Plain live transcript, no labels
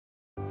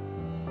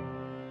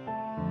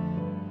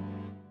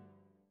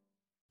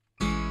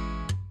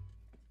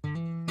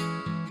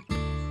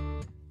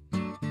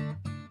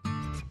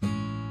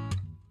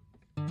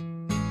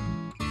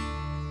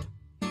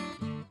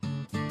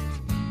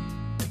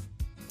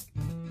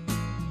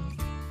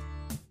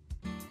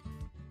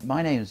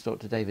My name is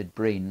Dr. David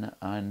Breen,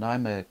 and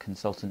I'm a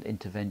consultant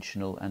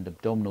interventional and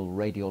abdominal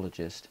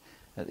radiologist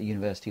at the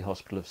University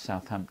Hospital of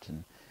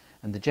Southampton.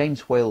 And the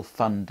James Whale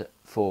Fund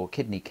for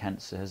Kidney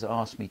Cancer has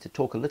asked me to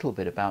talk a little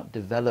bit about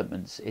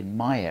developments in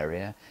my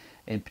area,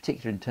 in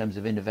particular in terms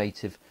of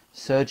innovative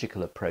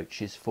surgical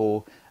approaches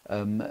for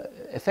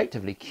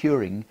effectively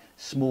curing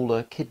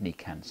smaller kidney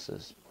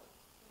cancers.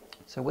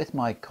 So with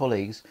my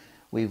colleagues,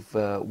 we've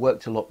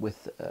worked a lot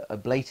with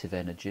ablative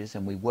energies,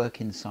 and we work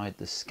inside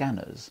the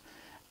scanners,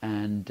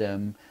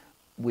 and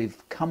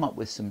we've come up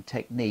with some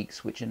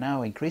techniques which are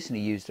now increasingly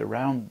used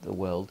around the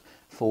world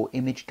for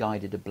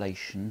image-guided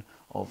ablation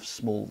of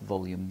small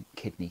volume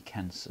kidney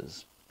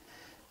cancers.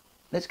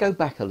 Let's go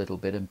back a little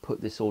bit and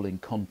put this all in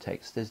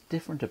context. There's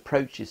different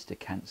approaches to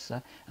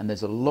cancer, and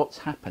there's a lot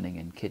happening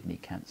in kidney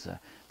cancer.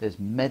 There's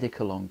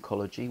medical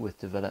oncology with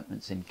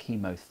developments in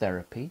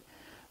chemotherapy.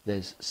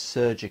 There's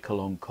surgical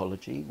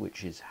oncology,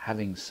 which is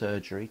having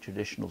surgery,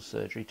 traditional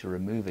surgery, to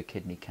remove a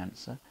kidney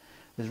cancer.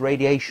 There's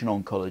radiation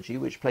oncology,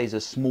 which plays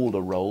a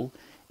smaller role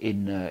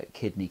in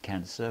kidney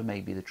cancer,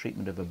 maybe the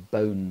treatment of a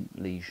bone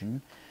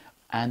lesion.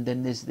 And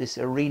then there's this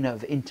arena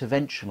of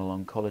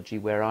interventional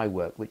oncology where I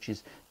work, which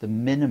is the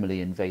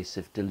minimally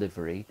invasive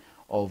delivery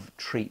of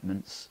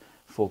treatments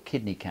for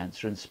kidney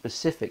cancer. And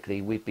specifically,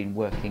 we've been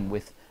working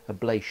with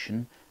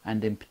ablation,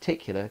 and in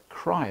particular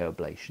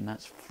cryoablation.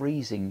 That's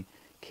freezing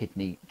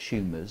kidney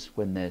tumours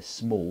when they're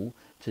small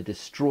to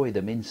destroy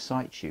them in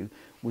situ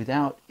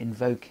without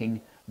invoking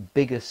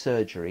bigger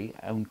surgery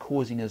and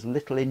causing as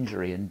little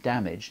injury and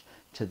damage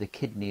to the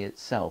kidney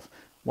itself.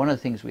 One of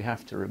the things we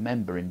have to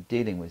remember in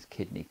dealing with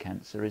kidney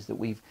cancer is that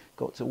we've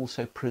got to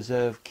also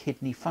preserve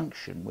kidney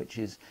function, which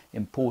is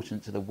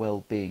important to the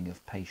well-being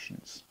of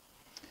patients.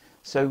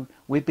 So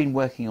we've been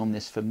working on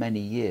this for many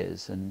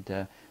years,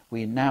 and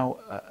we now,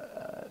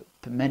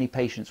 many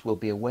patients will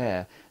be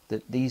aware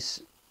that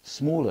these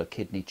smaller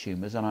kidney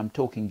tumours, and I'm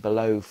talking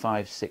below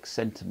 5-6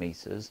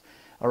 centimetres,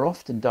 are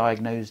often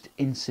diagnosed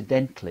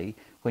incidentally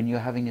when you're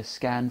having a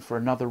scan for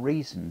another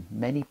reason.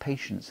 Many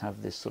patients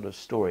have this sort of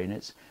story, and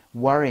it's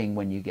worrying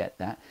when you get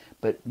that,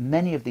 but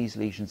many of these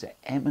lesions are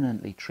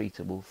eminently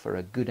treatable for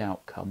a good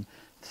outcome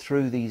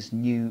through these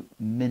new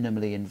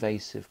minimally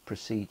invasive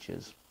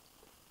procedures.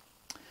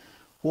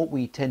 What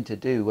we tend to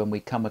do when we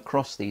come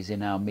across these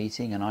in our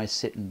meeting, and I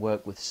sit and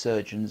work with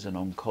surgeons and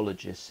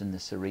oncologists in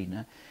this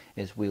arena,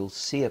 is we'll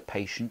see a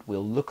patient,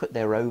 we'll look at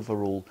their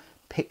overall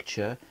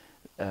picture,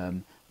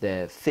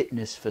 their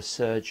fitness for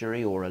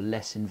surgery or a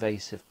less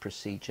invasive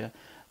procedure,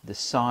 the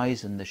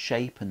size and the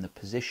shape and the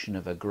position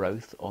of a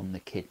growth on the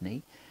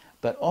kidney.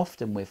 But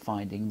often we're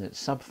finding that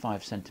sub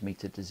 5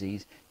 centimetre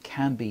disease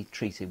can be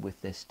treated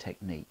with this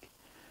technique.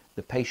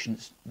 The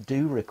patients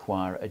do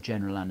require a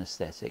general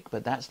anaesthetic,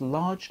 but that's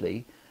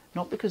largely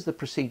not because the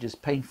procedure is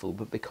painful,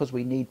 but because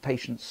we need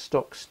patients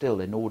stock still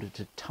in order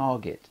to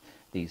target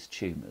these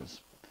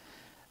tumours.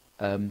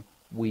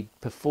 We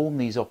perform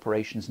these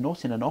operations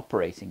not in an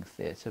operating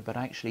theatre, but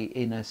actually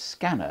in a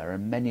scanner,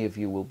 and many of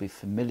you will be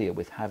familiar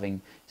with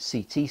having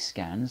CT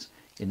scans.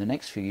 In the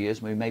next few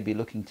years we may be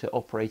looking to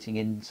operating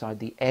inside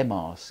the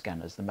MR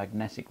scanners, the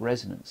magnetic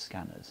resonance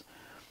scanners.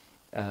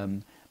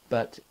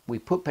 But we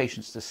put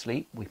patients to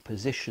sleep, we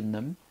position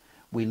them,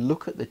 we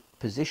look at the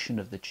position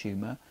of the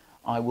tumour.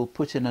 I will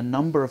put in a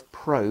number of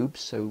probes,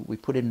 so we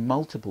put in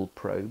multiple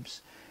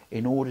probes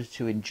in order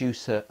to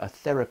induce a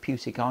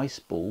therapeutic ice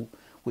ball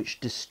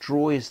which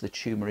destroys the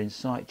tumour in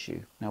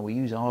situ. Now we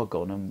use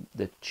argon, and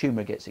the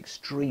tumour gets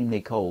extremely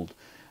cold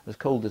as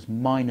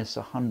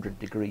 -100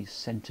 degrees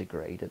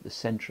centigrade at the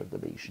centre of the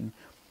lesion.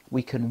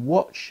 We can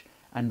watch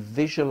and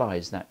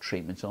visualise that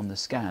treatment on the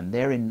scan.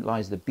 Therein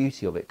lies the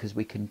beauty of it, because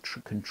we can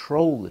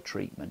control the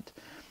treatment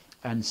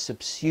and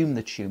subsume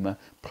the tumour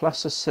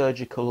plus a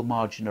surgical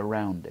margin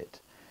around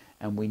it.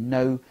 And we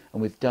know, and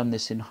we've done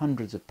this in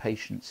hundreds of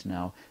patients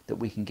now, that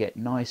we can get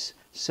nice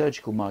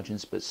surgical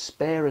margins but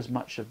spare as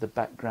much of the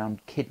background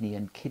kidney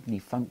and kidney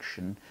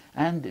function,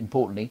 and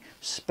importantly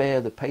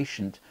spare the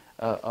patient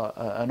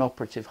an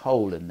operative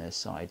hole in their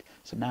side.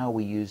 So now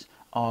we use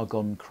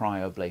argon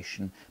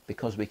cryoablation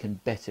because we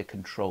can better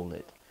control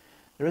it.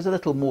 There is a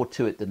little more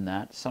to it than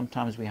that.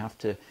 Sometimes we have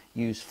to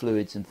use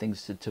fluids and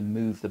things to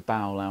move the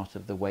bowel out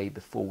of the way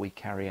before we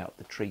carry out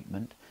the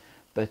treatment.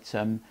 But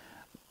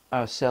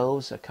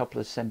ourselves, a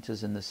couple of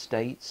centres in the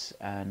States,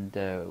 and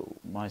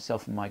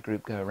myself and my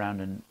group go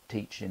around and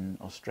teach in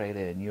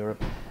Australia and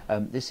Europe.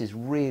 This is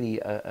really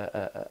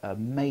a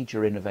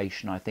major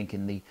innovation, I think,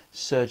 in the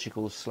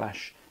surgical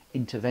 /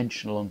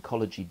 interventional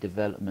oncology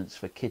developments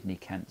for kidney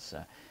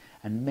cancer.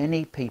 And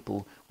many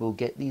people will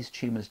get these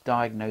tumours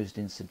diagnosed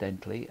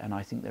incidentally, and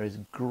I think there is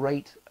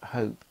great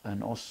hope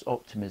and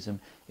optimism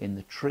in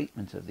the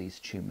treatment of these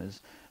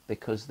tumours,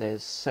 because they're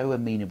so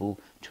amenable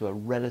to a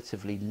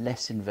relatively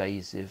less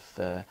invasive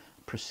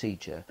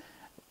procedure.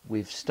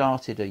 We've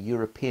started a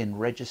European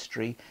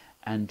registry,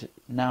 and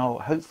now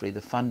hopefully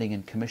the funding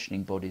and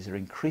commissioning bodies are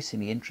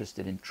increasingly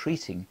interested in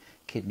treating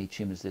kidney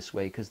tumours this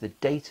way, because the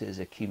data is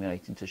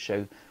accumulating to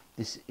show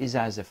this is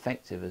as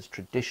effective as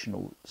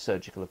traditional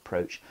surgical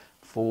approach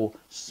for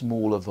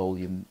smaller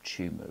volume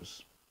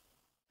tumours.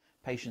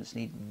 Patients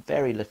need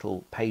very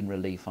little pain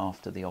relief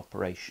after the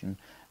operation,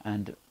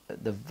 and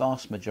the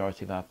vast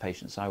majority of our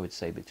patients, I would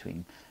say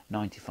between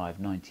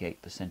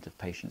 95–98% of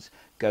patients,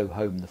 go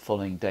home the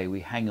following day. We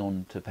hang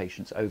on to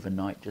patients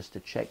overnight just to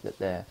check that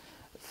they're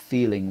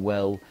feeling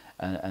well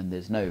and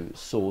there's no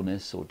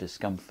soreness or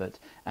discomfort.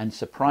 And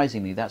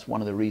surprisingly, that's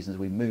one of the reasons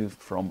we moved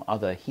from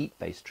other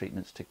heat-based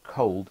treatments to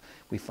cold.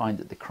 We find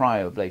that the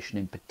cryoablation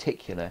in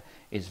particular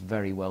is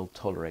very well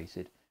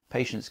tolerated.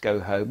 Patients go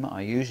home.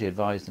 I usually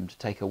advise them to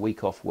take a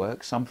week off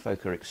work. Some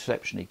folk are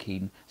exceptionally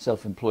keen,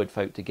 self-employed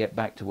folk, to get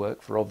back to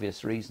work for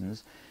obvious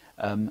reasons.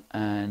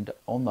 And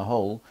on the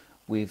whole,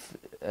 we've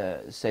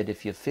said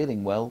if you're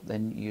feeling well,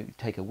 then you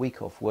take a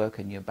week off work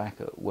and you're back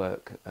at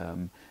work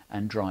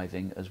and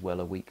driving as well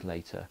a week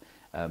later.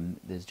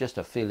 There's just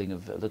a feeling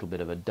of a little bit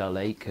of a dull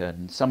ache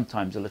and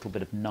sometimes a little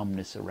bit of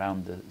numbness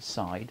around the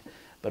side.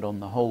 But on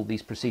the whole,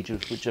 these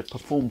procedures, which are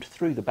performed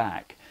through the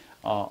back,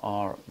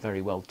 are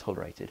very well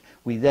tolerated.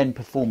 We then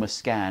perform a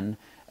scan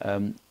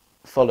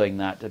following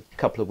that a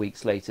couple of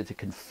weeks later to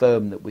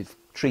confirm that we've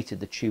treated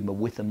the tumour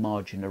with a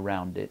margin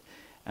around it,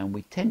 and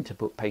we tend to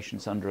put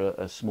patients under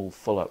a small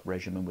follow-up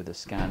regimen with a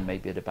scan,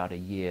 maybe at about a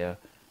year,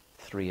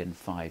 3 and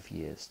 5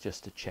 years,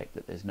 just to check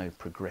that there's no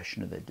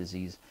progression of the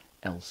disease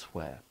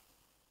elsewhere.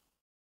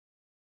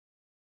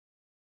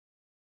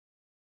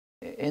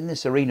 In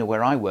this arena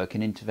where I work,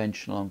 in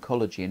interventional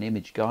oncology and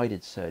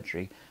image-guided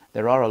surgery,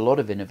 there are a lot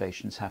of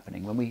innovations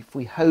happening. If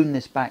we hone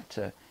this back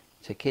to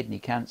kidney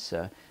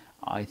cancer,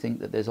 I think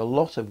that there's a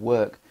lot of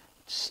work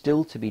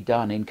still to be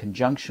done in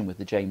conjunction with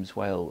the James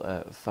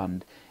Whale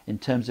Fund in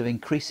terms of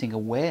increasing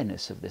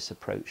awareness of this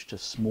approach to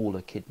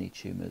smaller kidney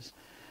tumours.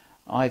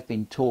 I've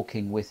been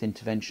talking with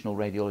interventional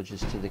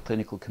radiologists to the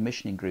clinical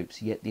commissioning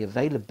groups, yet the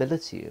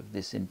availability of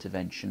this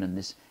intervention and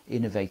this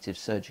innovative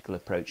surgical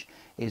approach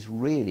is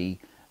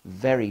really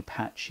very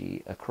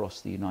patchy across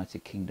the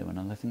United Kingdom,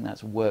 and I think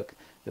that's work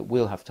that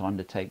we'll have to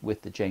undertake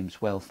with the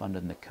James Whale Fund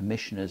and the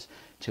commissioners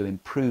to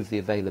improve the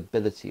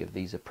availability of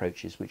these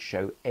approaches, which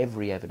show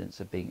every evidence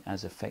of being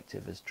as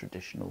effective as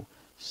traditional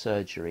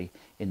surgery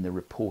in the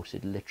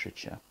reported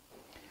literature.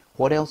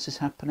 What else is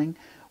happening?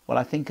 Well,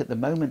 I think at the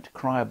moment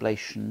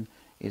cryoablation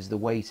is the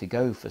way to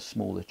go for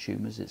smaller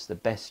tumours. It's the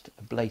best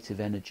ablative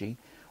energy.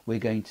 We're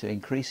going to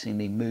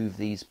increasingly move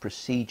these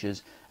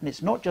procedures, and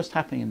it's not just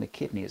happening in the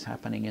kidney, it's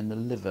happening in the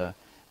liver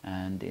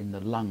and in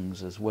the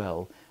lungs as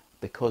well,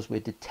 because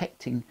we're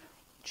detecting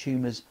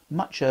tumours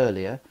much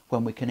earlier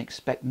when we can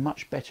expect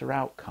much better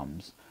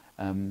outcomes.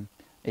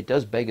 It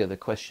does beg the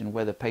question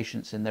whether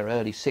patients in their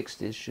early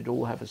 60s should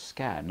all have a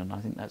scan, and I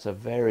think that's a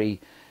very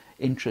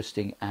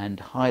interesting and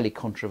highly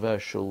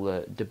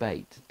controversial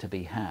debate to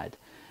be had.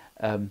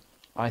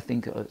 I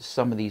think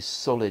some of these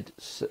solid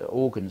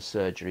organ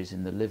surgeries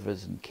in the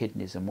livers and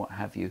kidneys and what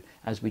have you,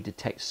 as we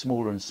detect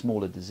smaller and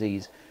smaller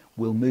disease,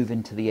 will move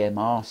into the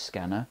MR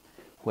scanner,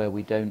 where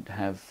we don't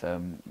have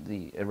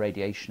the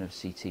irradiation of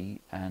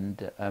CT,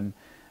 and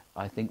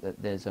I think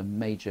that there's a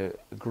major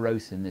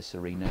growth in this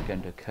arena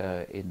going to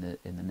occur in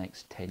the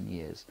next 10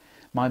 years.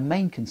 My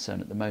main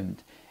concern at the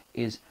moment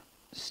is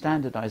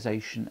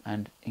standardization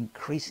and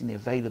increasing the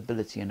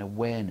availability and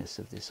awareness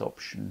of this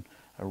option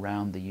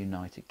around the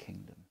United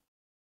Kingdom.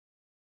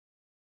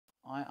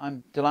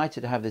 I'm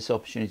delighted to have this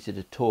opportunity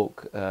to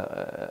talk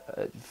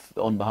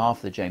on behalf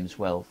of the James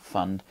Whale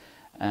Fund,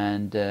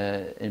 and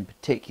in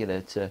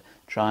particular to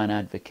try and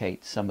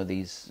advocate some of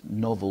these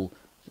novel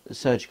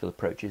surgical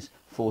approaches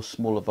for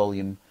smaller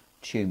volume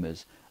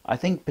tumours. I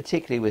think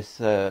particularly with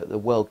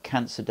the World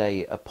Cancer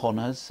Day upon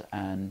us,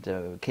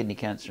 and kidney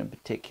cancer in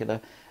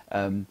particular,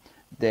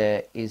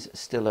 there is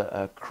still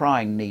a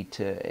crying need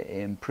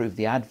to improve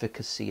the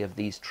advocacy of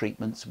these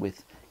treatments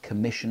with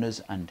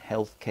commissioners and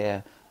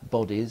healthcare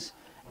bodies,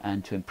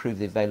 and to improve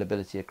the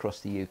availability across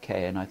the UK.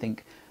 And I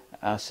think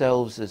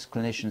ourselves as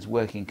clinicians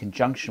working in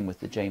conjunction with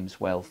the James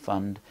Whale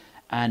Fund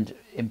and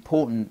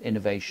important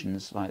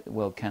innovations like the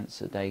World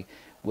Cancer Day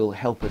will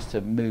help us to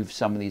move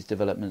some of these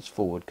developments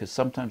forward, because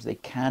sometimes they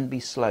can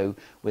be slow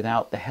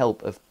without the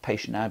help of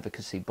patient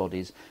advocacy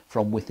bodies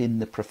from within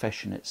the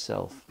profession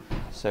itself.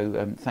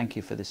 So thank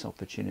you for this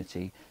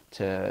opportunity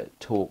to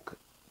talk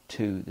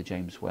to the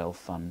James Whale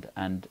Fund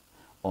and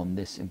on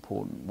this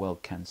important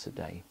World Cancer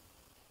Day.